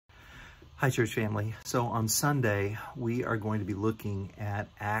Hi, church family. So on Sunday, we are going to be looking at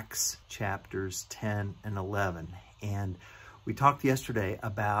Acts chapters 10 and 11. And we talked yesterday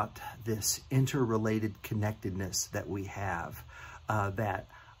about this interrelated connectedness that we have, that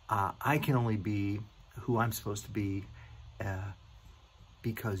I can only be who I'm supposed to be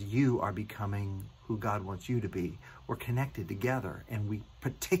because you are becoming who God wants you to be. We're connected together, and we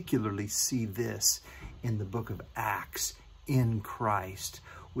particularly see this in the book of Acts in Christ,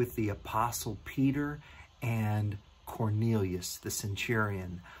 with the apostle Peter and Cornelius, the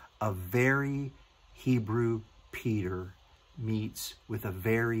centurion. A very Hebrew Peter meets with a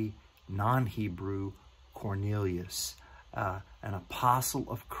very non-Hebrew Cornelius. An apostle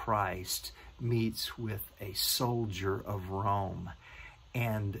of Christ meets with a soldier of Rome.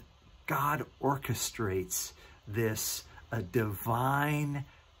 And God orchestrates this divine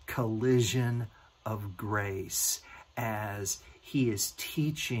collision of grace as he is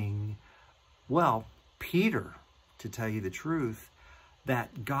teaching, well, Peter, to tell you the truth,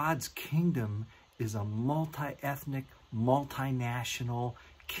 that God's kingdom is a multi-ethnic, multinational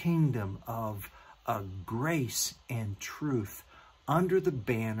kingdom of grace and truth under the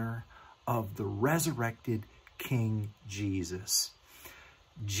banner of the resurrected King Jesus.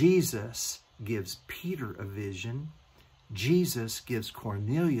 Jesus gives Peter a vision. Jesus gives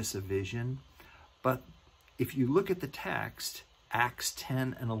Cornelius a vision. But if you look at the text, Acts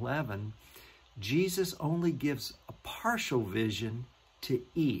 10 and 11, Jesus only gives a partial vision to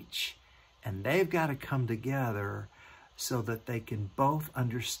each. And they've got to come together so that they can both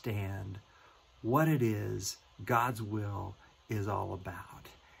understand what it is God's will is all about.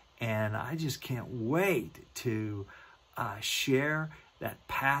 And I just can't wait to share that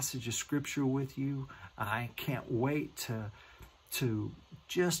passage of Scripture with you. I can't wait to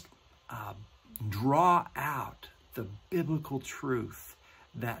just draw out the biblical truth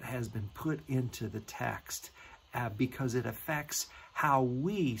that has been put into the text, because it affects how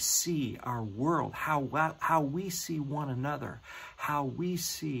we see our world, how we see one another, how we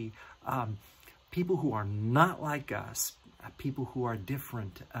see people who are not like us, people who are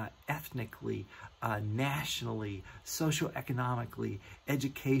different ethnically, nationally, socioeconomically,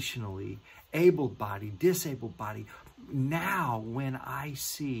 educationally, able-bodied, disabled-bodied. Now, when I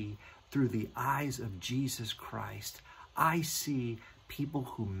see through the eyes of Jesus Christ, I see people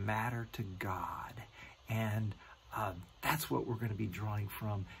who matter to God. And that's what we're going to be drawing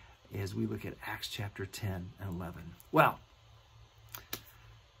from as we look at Acts chapter 10 and 11. Well,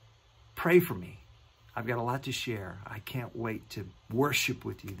 pray for me. I've got a lot to share. I can't wait to worship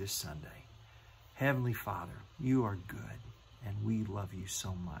with you this Sunday. Heavenly Father, you are good, and we love you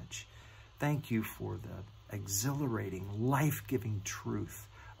so much. Thank you for the exhilarating, life-giving truth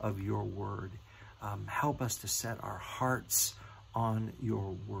of your word. Help us to set our hearts on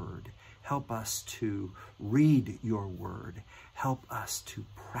your word. Help us to read your word. Help us to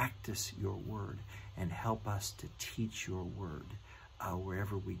practice your word, and help us to teach your word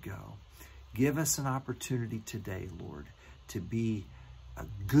wherever we go. Give us an opportunity today, Lord, to be a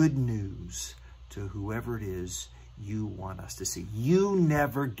good news to whoever it is you want us to see. You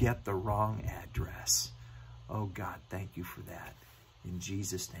never get the wrong address. Oh God, thank you for that. In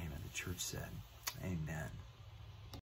Jesus' name, and the church said, amen.